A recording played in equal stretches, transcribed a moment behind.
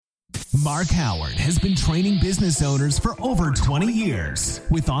Mark Howard has been training business owners for over 20 years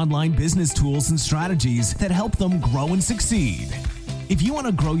with online business tools and strategies that help them grow and succeed. If you want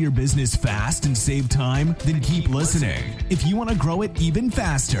to grow your business fast and save time, then keep listening. If you want to grow it even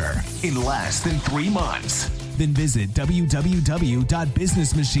faster in less than 3 months, then visit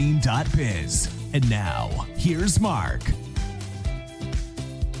www.businessmachine.biz. And now, here's Mark.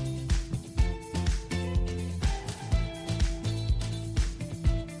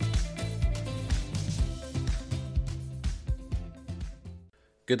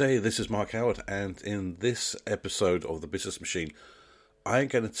 Good day, this is Mark Howard, and in this episode of The Business Machine, I'm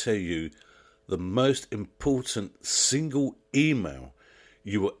going to tell you the most important single email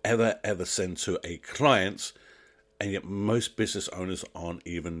you will ever send to a client, and yet most business owners aren't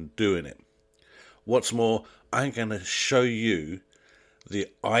even doing it. What's more, I'm going to show you the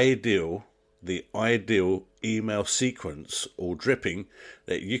ideal email sequence or dripping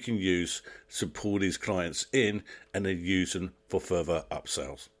that you can use to pull these clients in and then use them for further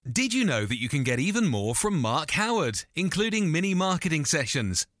upsells. Did you know that you can get even more from Mark Howard, including mini marketing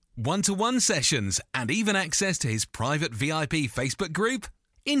sessions, one-to-one sessions, and even access to his private VIP Facebook group?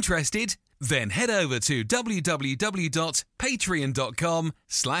 Interested? Then head over to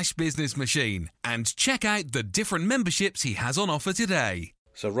www.patreon.com/businessmachine and check out the different memberships he has on offer today.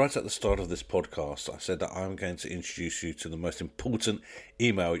 So right at the start of this podcast, I said that I'm going to introduce you to the most important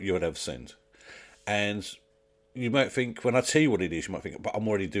email you would ever send. And you might think, when I tell you what it is, you might think, but I'm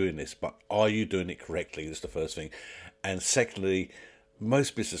already doing this. But are you doing it correctly? That's the first thing. And secondly,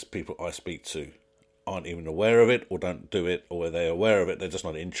 most business people I speak to aren't even aware of it or don't do it, or they're aware of it, they're just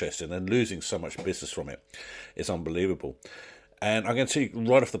not interested and losing so much business from it. It's unbelievable. And I'm going to tell you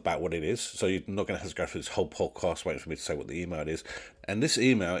right off the bat what it is, so you're not going to have to go through this whole podcast waiting for me to say what the email is. And this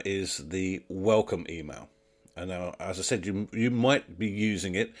email is the welcome email. And now, as I said, you might be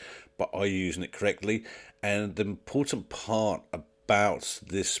using it, but are you using it correctly? And the important part about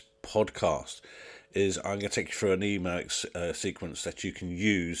this podcast is I'm going to take you through an email sequence that you can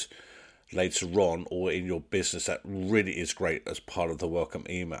use later on or in your business that really is great as part of the welcome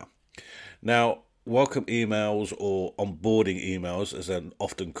email. Now, welcome emails or onboarding emails, as they're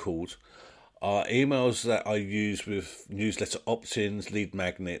often called, are emails that I use with newsletter opt-ins, lead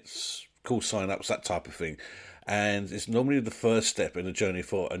magnets, call sign-ups, that type of thing. And it's normally the first step in the journey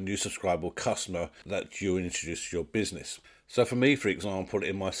for a new subscriber or customer that you introduce to your business. So for me, for example,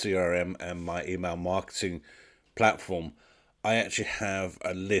 in my CRM and my email marketing platform, I actually have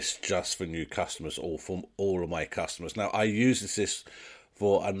a list just for new customers or from all of my customers. Now, I use this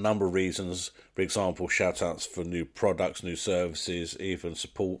for a number of reasons. For example, shout outs for new products, new services, even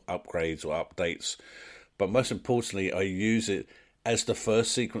support upgrades or updates. But most importantly, I use it as the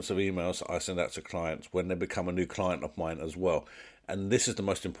first sequence of emails I send out to clients when they become a new client of mine as well. And this is the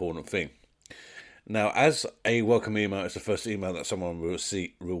most important thing. Now, as a welcome email is the first email that someone will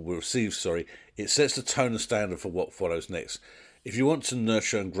receive, it sets the tone and standard for what follows next. If you want to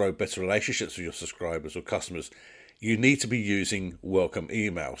nurture and grow better relationships with your subscribers or customers, you need to be using welcome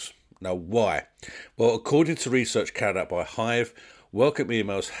emails. Now, why? Well, according to research carried out by Hive, welcome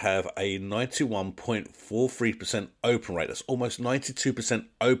emails have a 91.43% open rate. That's almost 92%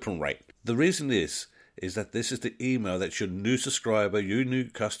 open rate. The reason is that this is the email that your new subscriber, your new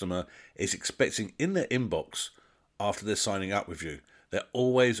customer is expecting in their inbox after they're signing up with you. They're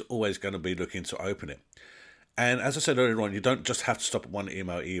always going to be looking to open it. And as I said earlier on, you don't just have to stop at one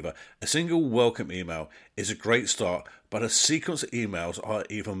email either. A single welcome email is a great start, but a sequence of emails are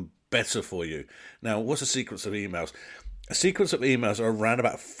even better for you. Now, what's a sequence of emails? A sequence of emails are around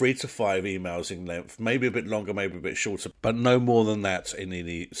about 3 to 5 emails in length, maybe a bit longer, maybe a bit shorter, but no more than that in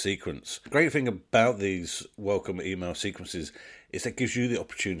any sequence. The great thing about these welcome email sequences is that it gives you the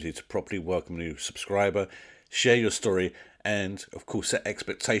opportunity to properly welcome a new subscriber, share your story, and of course set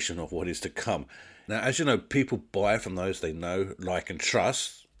expectation of what is to come. Now, as you know, people buy from those they know, like, and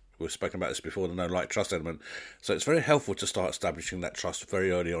trust. We've spoken about this before, the know, like, trust element. So it's very helpful to start establishing that trust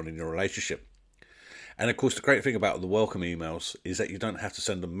very early on in your relationship. And of course, the great thing about the welcome emails is that you don't have to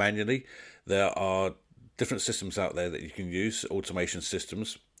send them manually. There are different systems out there that you can use, automation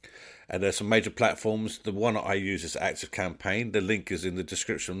systems. And there's some major platforms. The one I use is ActiveCampaign. The link is in the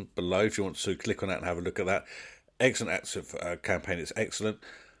description below if you want to click on that and have a look at that. Excellent ActiveCampaign, it's excellent.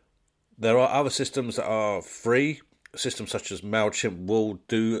 There are other systems that are free. Systems such as MailChimp will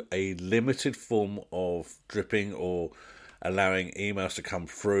do a limited form of dripping or allowing emails to come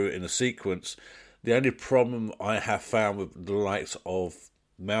through in a sequence. The only problem I have found with the likes of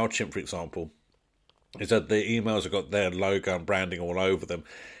MailChimp, for example, is that the emails have got their logo and branding all over them.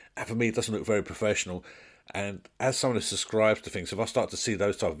 And for me, it doesn't look very professional. And as someone who subscribes to things, if I start to see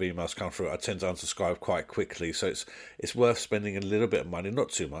those type of emails come through, I tend to unsubscribe quite quickly. So it's worth spending a little bit of money, not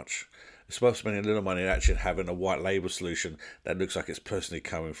too much. It's worth spending a little money and actually having a white label solution that looks like it's personally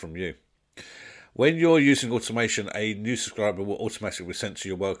coming from you. When you're using automation, a new subscriber will automatically be sent to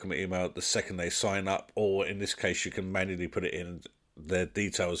your welcome email the second they sign up, or in this case, you can manually put it in their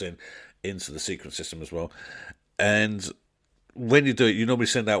details into the sequence system as well. And when you do it, you normally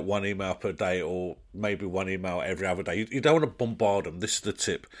send out one email per day, or maybe one email every other day. You don't want to bombard them. This is the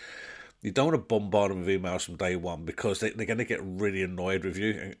tip. You don't want to bombard them with emails from day one, because they're going to get really annoyed with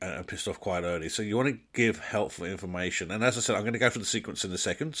you and pissed off quite early. So you want to give helpful information. And as I said, I'm going to go through the sequence in a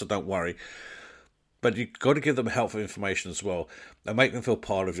second, so don't worry. But you've got to give them helpful information as well and make them feel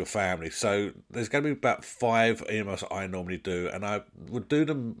part of your family. So there's going to be about 5 emails that I normally do, and I would do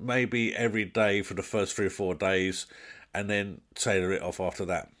them maybe every day for the first 3 or 4 days and then tailor it off after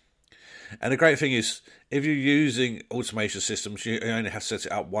that. And the great thing is, if you're using automation systems, you only have to set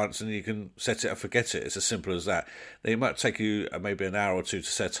it up once and you can set it and forget it. It's as simple as that. It might take you maybe an hour or 2 to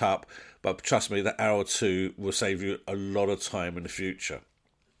set up, but trust me, that hour or 2 will save you a lot of time in the future.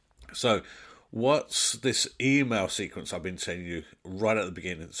 So what's this email sequence I've been telling you right at the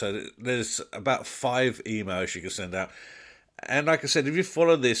beginning? So there's about 5 emails you can send out. And like I said, if you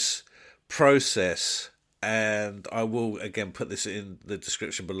follow this process, and I will again put this in the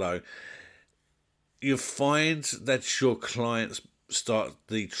description below, you find that your clients start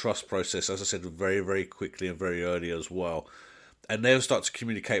the trust process, as I said, very, very quickly and very early as well. And they'll start to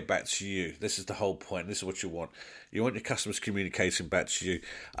communicate back to you. This is the whole point. This is what you want. You want your customers communicating back to you.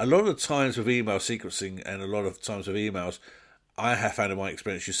 A lot of the times with email sequencing and a lot of times with emails, I have found in my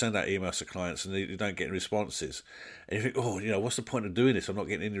experience, you send out emails to clients and you don't get any responses. And you think, what's the point of doing this? I'm not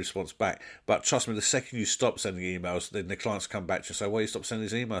getting any response back. But trust me, the second you stop sending emails, then the clients come back to you and say, why you stop sending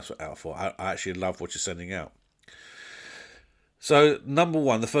these emails out for? I actually love what you're sending out. So, number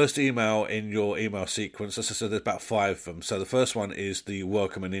 1, the first email in your email sequence, as I said, there's about 5 of them. So the first one is the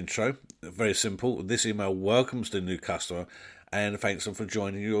welcome and intro. Very simple. This email welcomes the new customer and thanks them for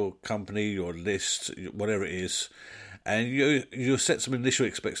joining your company, your list, whatever it is. And you set some initial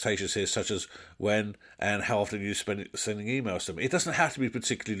expectations here, such as when and how often you spend sending emails to them. It doesn't have to be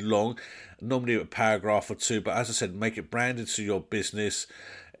particularly long, normally a paragraph or 2, but as I said, make it branded to your business.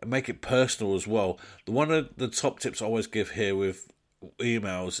 Make it personal as well. One of the top tips I always give here with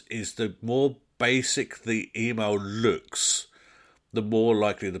emails is the more basic the email looks, the more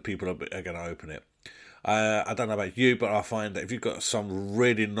likely the people are going to open it. I don't know about you, but I find that if you've got some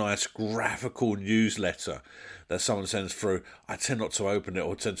really nice graphical newsletter that someone sends through, I tend not to open it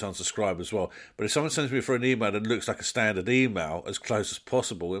or tend to unsubscribe as well. But if someone sends me through an email that looks like a standard email, as close as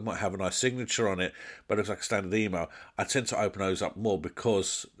possible, it might have a nice signature on it, but it looks like a standard email, I tend to open those up more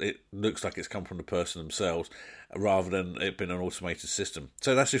because it looks like it's come from the person themselves rather than it being an automated system.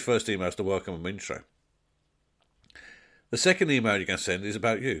 So that's your first email, is the welcome and intro. The second email you're going to send is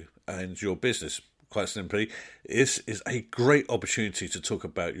about you and your business. Quite simply, this is a great opportunity to talk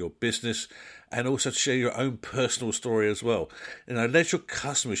about your business and also to share your own personal story as well. Let your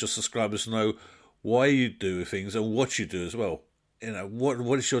customers, your subscribers know why you do things and what you do as well.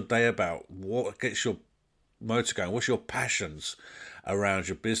 What is your day about? What gets your motor going? What's your passions around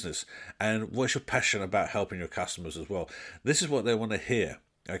your business? And what's your passion about helping your customers as well? This is what they want to hear.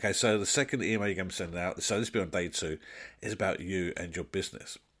 Okay, so the second email you're going to send out, so this will be on day 2, is about you and your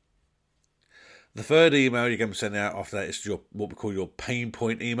business. The third email you're going to send out after that is what we call your pain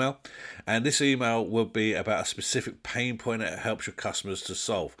point email. And this email will be about a specific pain point that helps your customers to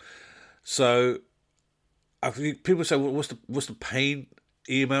solve. So I think people say, well, what's the pain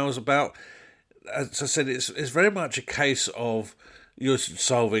emails about? As I said, it's very much a case of you're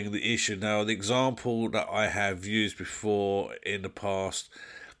solving the issue. Now, the example that I have used before in the past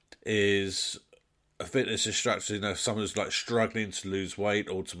is a fitness instructor, someone who's like struggling to lose weight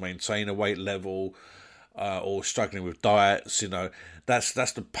or to maintain a weight level, or struggling with diets,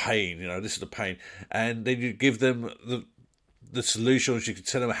 that's the pain, this is the pain. And then you give them the solutions. You can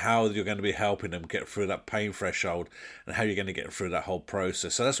tell them how you're going to be helping them get through that pain threshold and how you're going to get through that whole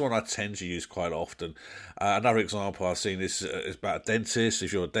process. So that's one I tend to use quite often. Another example I've seen is about a dentist.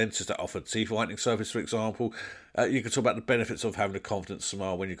 If you're a dentist that offers teeth whitening service, for example, you can talk about the benefits of having a confident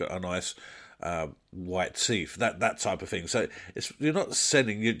smile when you've got a nice white teeth, that type of thing. So you're not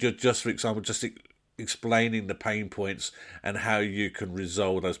selling, you're just, for example, just explaining the pain points and how you can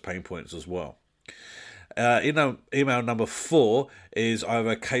resolve those pain points as well. Email number 4 is either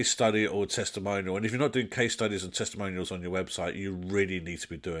a case study or testimonial. And if you're not doing case studies and testimonials on your website, you really need to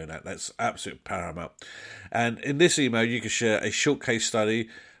be doing that. That's absolute paramount. And in this email, you can share a short case study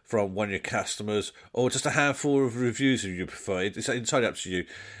from one of your customers, or just a handful of reviews if you prefer. It's entirely up to you.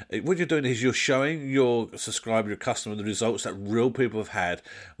 What you're doing is you're showing your subscriber, your customer, the results that real people have had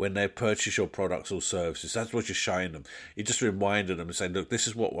when they purchase your products or services. That's what you're showing them. You're just reminding them and saying, look, this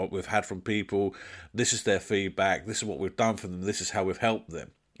is what we've had from people, this is their feedback, this is what we've done for them, this is how we've helped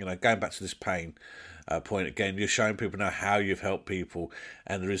them. Going back to this pain point again, you're showing people now how you've helped people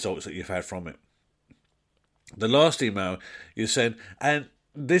and the results that you've had from it. The last email you send, and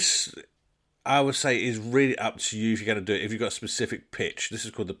this, I would say, is really up to you if you're going to do it. If you've got a specific pitch, this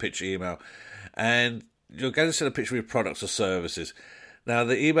is called the pitch email, and you're going to send a pitch with your products or services. Now,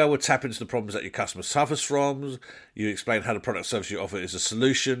 the email will tap into the problems that your customer suffers from. You explain how the product or service you offer is a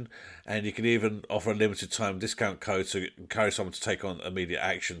solution, and you can even offer a limited time discount code to encourage someone to take on immediate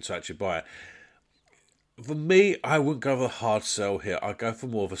action to actually buy it. For me, I wouldn't go for a hard sell here. I'd go for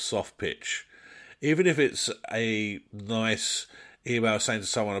more of a soft pitch. Even if it's a nice email saying to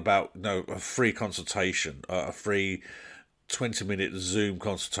someone about a free consultation, a free 20-minute Zoom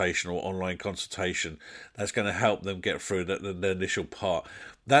consultation or online consultation that's going to help them get through the initial part.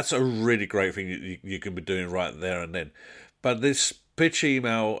 That's a really great thing you can be doing right there and then. But this pitch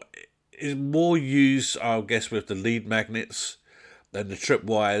email is more used, I guess, with the lead magnets and the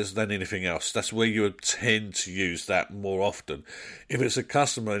tripwires than anything else. That's where you would tend to use that more often. If it's a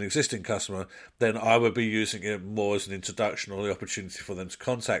customer, an existing customer, then I would be using it more as an introduction or the opportunity for them to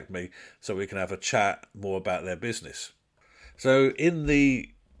contact me so we can have a chat more about their business. So in the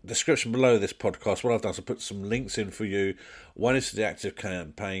description below this podcast, what I've done is I put some links in for you. One is the Active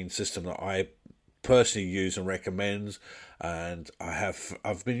Campaign system that I personally use and recommend, and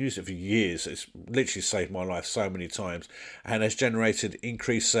I've been using it for years. It's literally saved my life so many times and has generated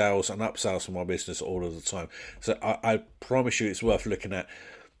increased sales and upsells for my business all of the time. So I promise you it's worth looking at.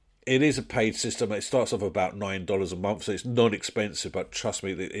 It is a paid system. It starts off about $9 a month, so it's not expensive, but trust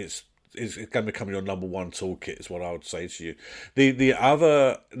me, it's going to become your number one toolkit is what I would say to you. The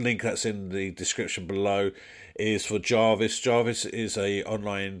other link that's in the description below is for Jarvis. Jarvis is a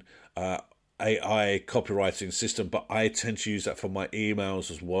online AI copywriting system, but I tend to use that for my emails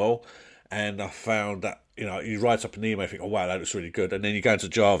as well. And I found that, you write up an email, you think, oh, wow, that looks really good. And then you go into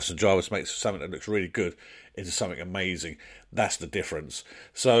Jarvis, and Jarvis makes something that looks really good into something amazing. That's the difference.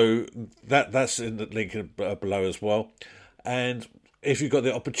 So that's in the link below as well. And if you've got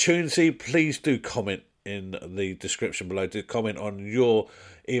the opportunity, please do comment in the description below. Do comment on your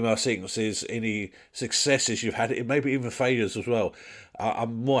email sequences, any successes you've had, maybe even failures as well.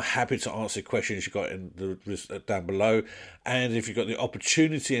 I'm more happy to answer questions you've got in down below. And if you've got the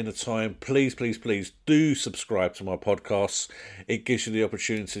opportunity and the time, please do subscribe to my podcasts. It gives you the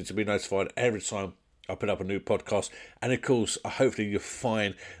opportunity to be notified every time I put up a new podcast. And of course, hopefully you'll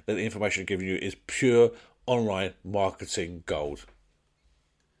find that the information I'm giving you is pure online marketing gold.